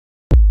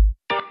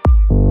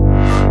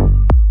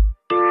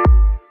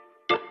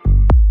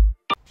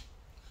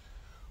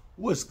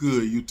What's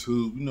good,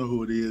 YouTube? You know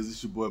who it is.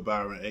 It's your boy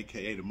Byron,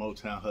 aka the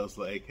Mow-Town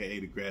Hustler, aka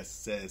the Grass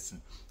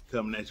Assassin,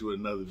 coming at you with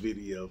another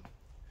video.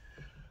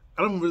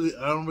 I don't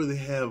really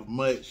have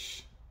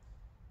much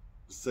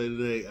to say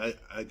today.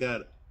 I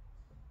got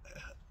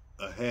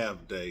a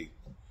half day,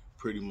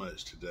 pretty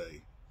much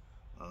today.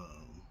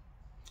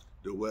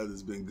 The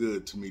weather's been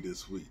good to me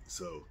this week,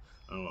 so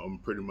I'm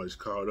pretty much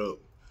caught up.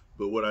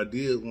 But what I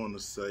did want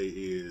to say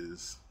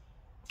is,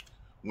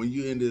 when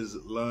you're in this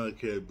lawn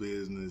care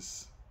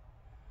business,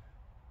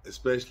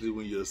 especially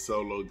when you're a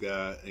solo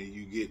guy and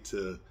you get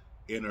to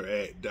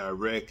interact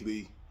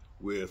directly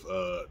with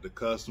the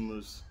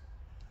customers,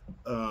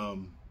 a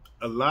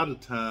lot of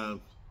times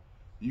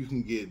you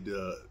can get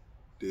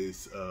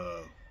this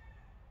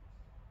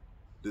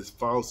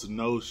false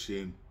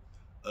notion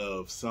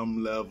of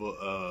some level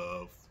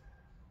of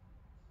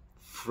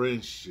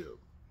friendship.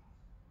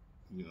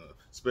 You know,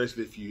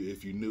 especially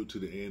if you're new to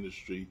the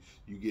industry,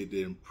 you get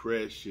the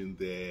impression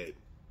that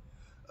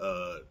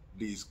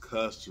these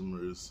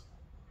customers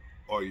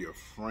are your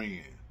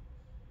friend,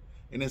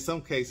 and in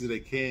some cases they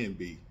can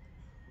be,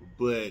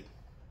 but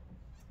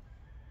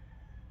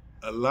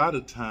a lot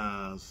of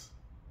times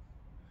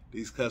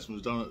these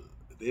customers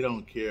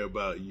don't care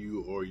about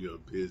you or your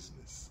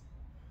business,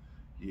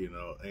 you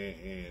know.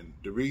 And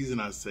the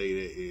reason I say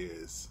that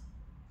is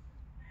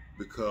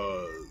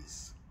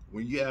because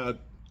when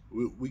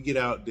we get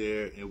out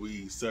there and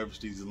we service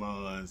these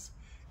lawns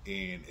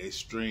in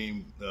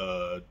extreme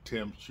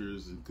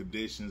temperatures and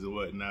conditions and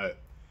whatnot,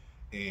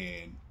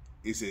 and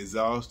it's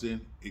exhausting.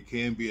 It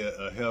can be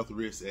a health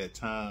risk at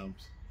times,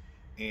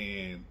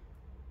 and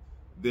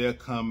they'll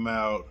come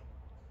out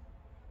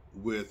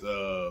with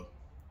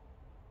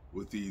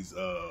these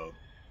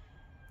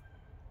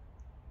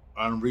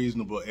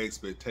unreasonable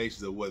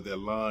expectations of what their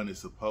lawn is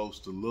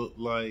supposed to look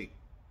like.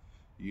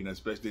 You know,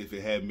 especially if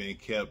it hadn't been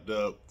kept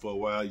up for a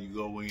while. You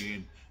go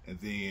in and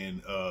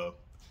then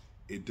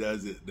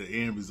the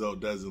end result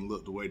doesn't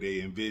look the way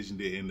they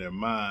envisioned it in their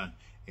mind,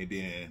 and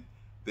then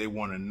they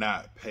want to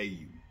not pay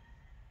you.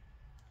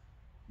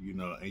 You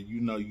know, and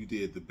you know you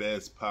did the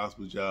best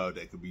possible job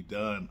that could be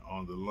done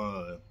on the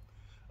lawn.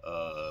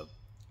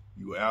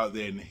 You were out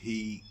there in the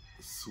heat,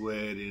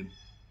 sweating,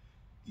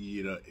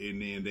 you know, and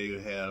then they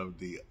have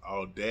the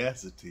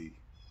audacity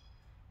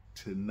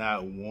to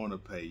not want to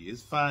pay you.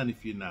 It's fine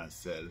if you're not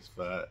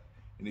satisfied,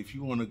 and if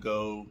you want to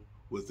go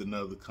with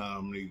another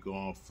company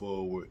going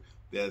forward,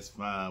 that's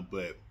fine.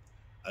 But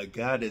a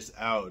guy that's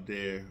out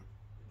there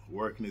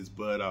working his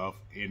butt off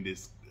in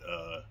this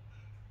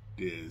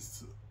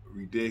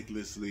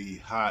ridiculously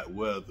hot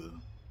weather,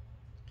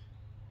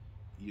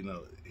 you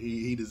know,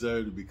 he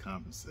deserves to be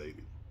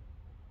compensated.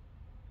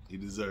 He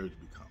deserves to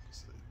be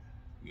compensated,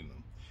 you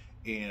know.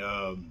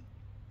 And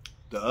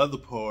the other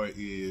part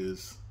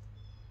is,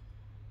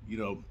 you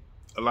know,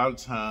 a lot of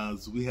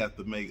times we have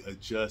to make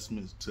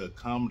adjustments to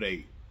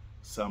accommodate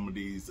some of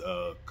these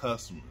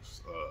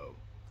customers.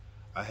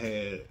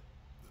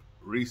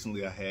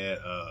 Recently I had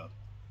a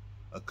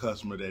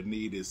customer that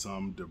needed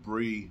some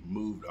debris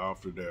moved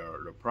off of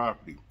their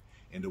property.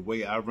 And the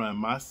way I run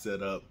my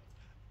setup,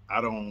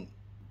 I don't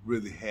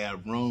really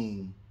have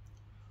room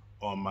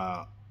on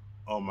my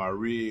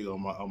rig,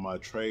 on my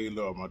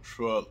trailer, or my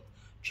truck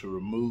to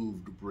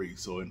remove debris.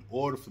 So in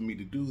order for me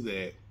to do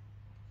that,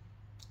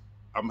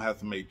 I'm gonna have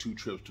to make 2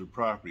 trips to the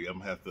property. I'm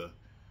gonna have to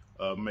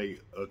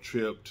make a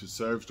trip to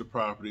service the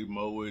property,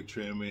 mow it,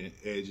 trim it,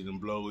 edge it, and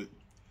blow it.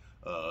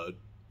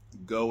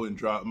 Go and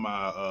drop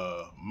my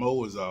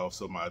mowers off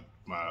so my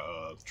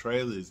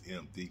trailer is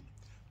empty.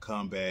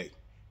 Come back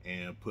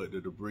and put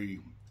the debris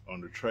on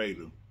the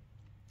trailer.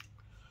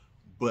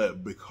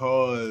 But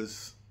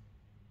because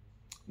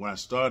when I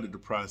started the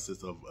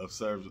process of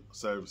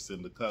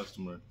servicing the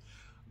customer,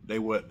 they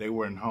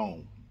weren't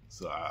home,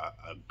 so I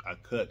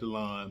cut the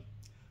lawn.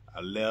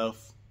 I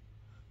left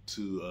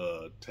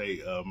to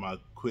take my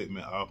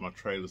equipment off my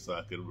trailer so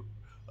I could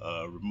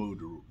remove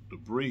the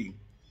debris,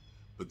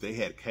 but they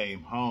had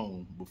came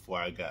home before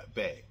I got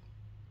back.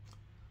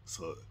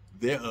 So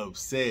they're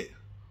upset,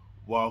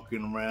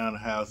 walking around the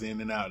house,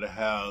 in and out of the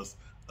house,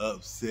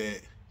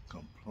 upset,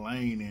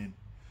 complaining,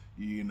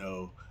 you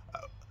know,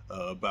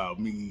 about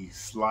me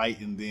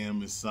slighting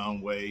them in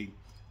some way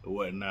or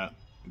whatnot.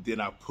 And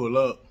then I pull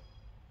up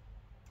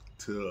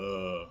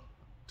to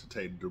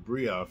take the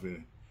debris off,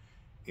 and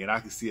I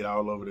can see it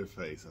all over their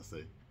face. I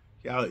say,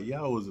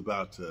 y'all was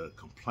about to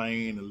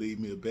complain and leave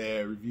me a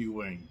bad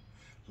review, ain't you?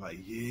 Like,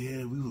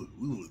 yeah, we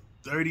were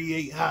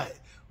 38 hot.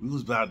 We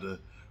was about to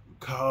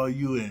call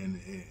you and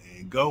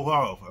go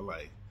off. I'm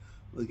like,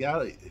 look,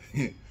 y'all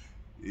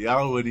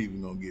wasn't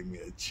even gonna give me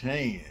a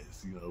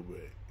chance, you know.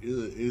 But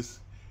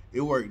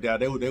it worked out.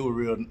 They were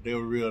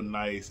real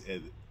nice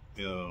at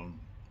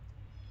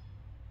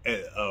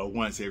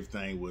once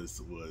everything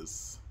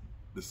was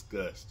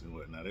discussed and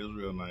whatnot. It was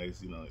real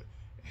nice, you know,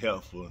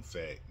 helpful, in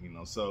fact, you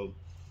know. So,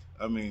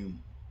 I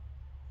mean,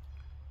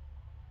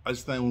 I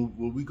just think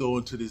when we go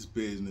into this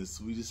business,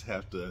 we just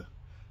have to,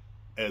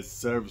 as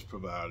service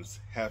providers,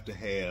 have to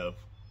have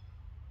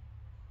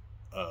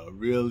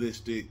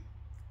realistic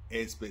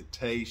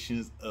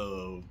expectations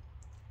of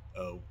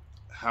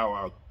how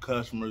our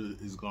customer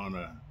is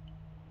gonna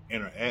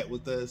interact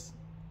with us.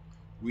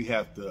 We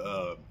have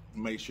to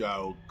make sure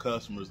our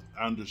customers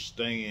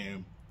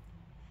understand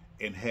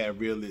and have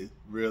really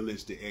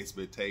realistic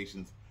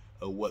expectations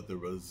of what the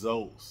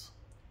results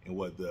and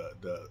what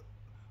the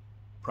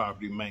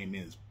property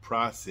maintenance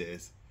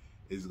process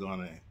is going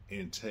to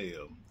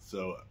entail.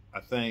 So I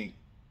think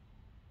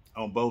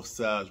on both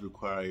sides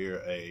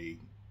require a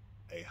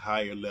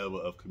higher level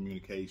of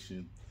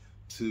communication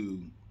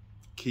to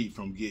keep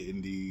from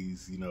getting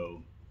these, you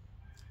know,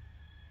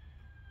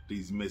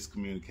 these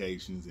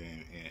miscommunications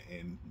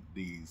and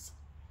these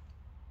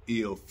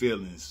ill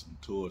feelings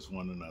towards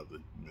one another,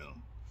 you know.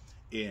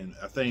 And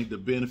I think the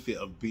benefit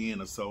of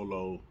being a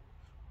solo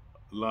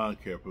lawn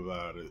care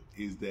provider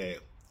is that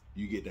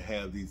you get to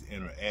have these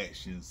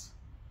interactions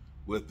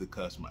with the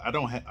customer. I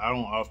don't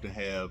often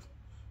have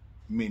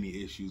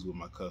many issues with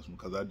my customer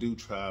because I do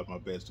try my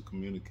best to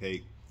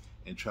communicate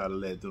and try to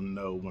let them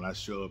know when I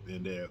show up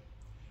in there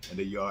and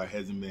the yard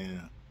hasn't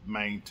been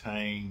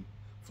maintained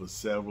for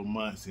several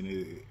months and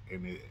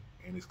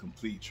it's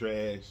complete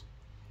trash.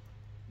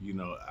 You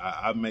know,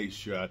 I make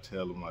sure I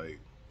tell them, like,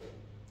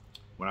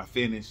 when I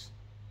finish,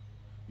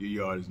 your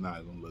yard is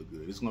not gonna look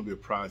good. It's gonna be a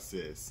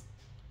process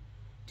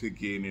to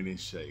getting it in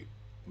shape,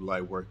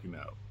 like working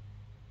out,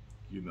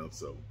 you know.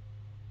 So,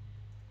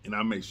 and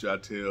I make sure I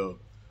tell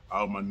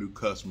all my new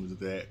customers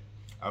that.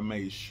 I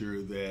make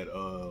sure that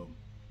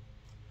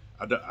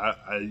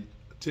I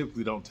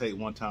typically don't take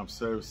one-time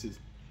services,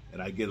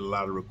 and I get a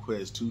lot of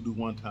requests to do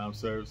one-time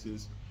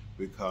services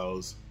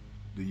because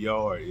the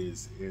yard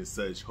is in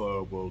such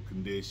horrible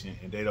condition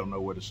and they don't know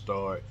where to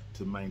start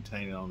to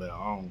maintain it on their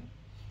own.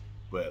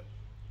 But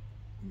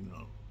you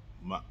know,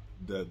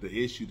 the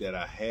issue that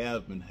I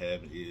have been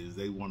having is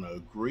they want to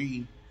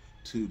agree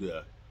to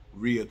the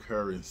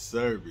reoccurring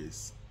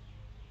service,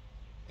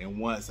 and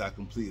once I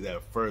complete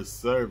that first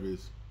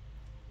service,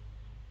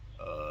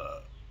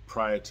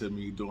 prior to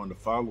me doing the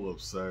follow-up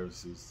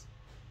services,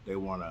 they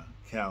want to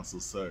cancel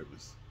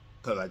service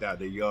because I got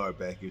the yard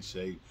back in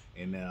shape.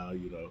 And now,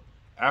 you know,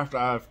 after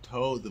I've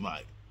told them,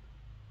 like,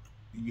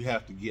 you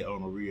have to get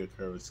on a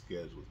reoccurring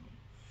schedule with me.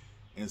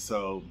 And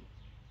so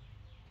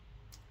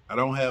I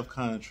don't have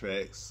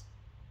contracts,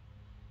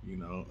 you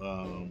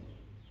know,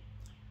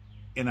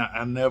 and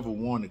I never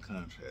wanted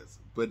contracts,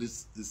 but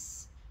it's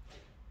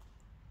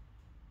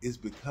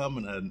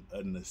becoming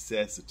a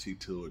necessity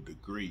to a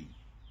degree,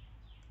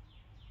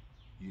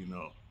 you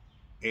know.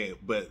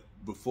 But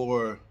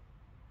before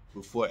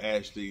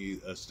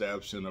actually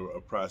establishing a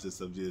process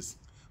of just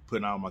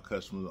putting all my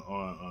customers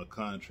on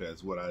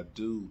contracts, what I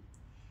do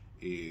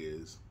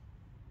is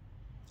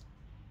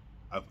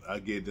I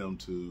get them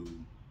to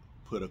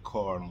put a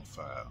card on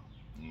file.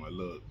 I'm like,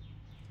 look,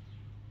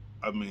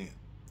 I mean,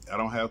 I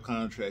don't have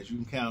contracts. You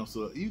can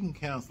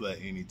cancel at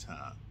any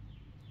time.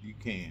 You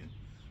can.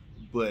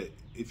 But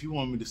if you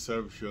want me to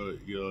service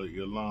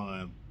your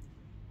lawn,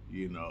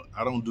 you know,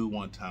 I don't do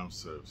one-time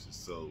services.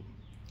 So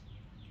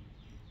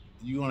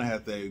you're gonna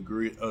have to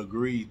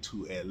agree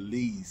to at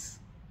least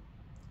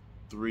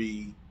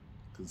 3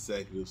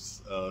 consecutive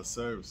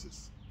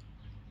services.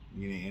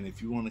 You know, and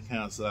if you want to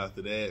cancel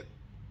after that,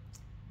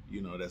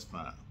 you know, that's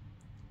fine.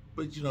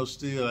 But you know,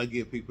 still I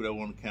get people that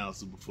want to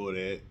cancel before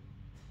that,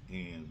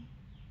 and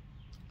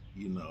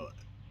you know,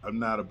 I'm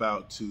not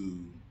about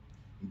to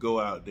go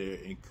out there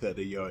and cut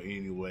their yard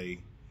anyway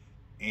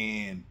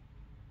and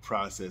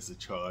process a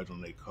charge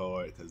on their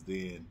card, because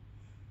then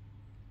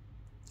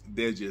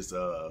they'll just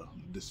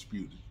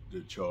dispute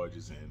the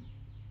charges,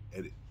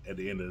 and at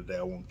the end of the day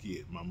I won't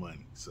get my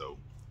money. So,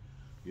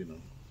 you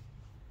know,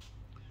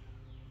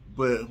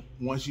 but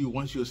once you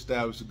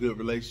establish a good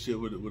relationship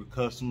with a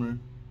customer,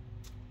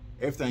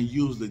 everything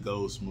usually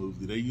goes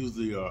smoothly. They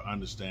usually are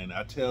understanding.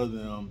 I tell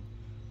them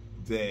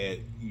that,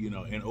 you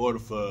know, in order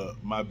for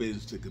my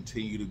business to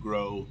continue to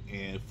grow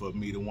and for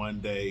me to one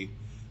day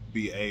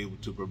be able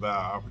to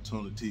provide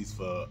opportunities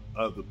for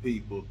other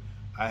people,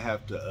 I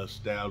have to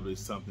establish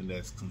something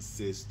that's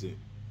consistent,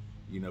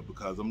 you know,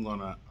 because I'm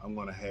gonna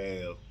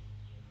have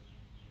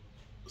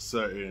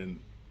certain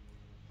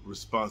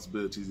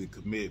responsibilities and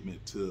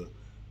commitment to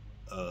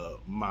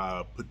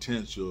my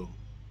potential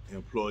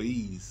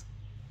employees,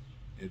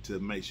 and to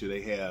make sure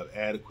they have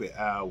adequate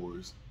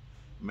hours,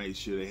 make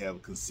sure they have a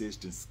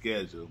consistent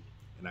schedule.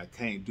 And I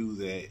can't do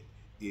that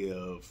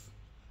if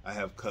I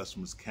have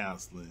customers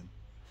canceling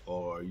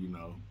or, you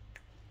know,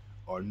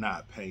 or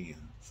not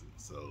paying.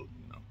 So,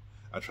 you know,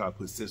 I try to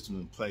put systems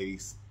in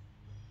place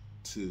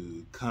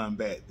to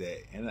combat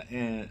that,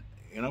 and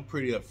I'm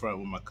pretty upfront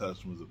with my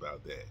customers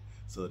about that,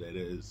 so that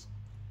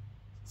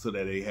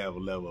they have a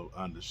level of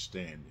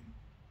understanding.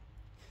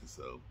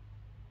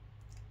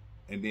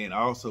 And then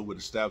also with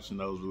establishing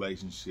those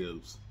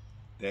relationships,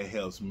 that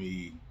helps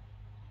me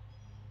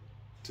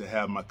to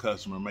have my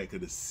customer make a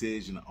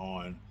decision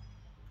on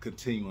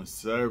continuing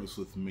service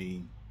with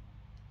me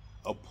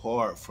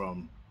apart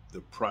from the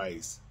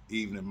price,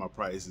 even if my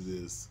prices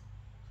is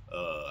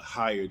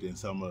higher than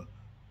some of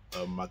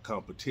my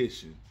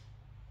competition.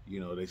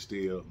 they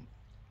still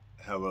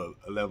have a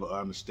level of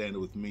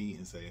understanding with me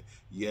and say,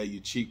 yeah,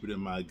 you're cheaper than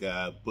my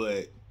guy,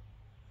 but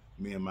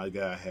me and my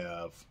guy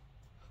have,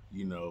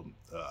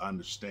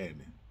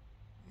 understanding.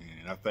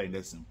 And I think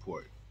that's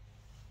important.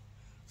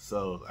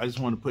 So I just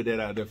want to put that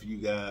out there for you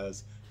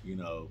guys.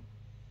 Y'all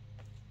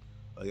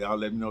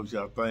let me know what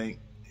y'all think.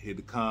 Hit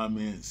the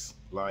comments,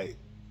 like,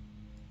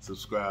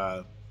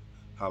 subscribe,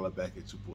 holla back at your boy.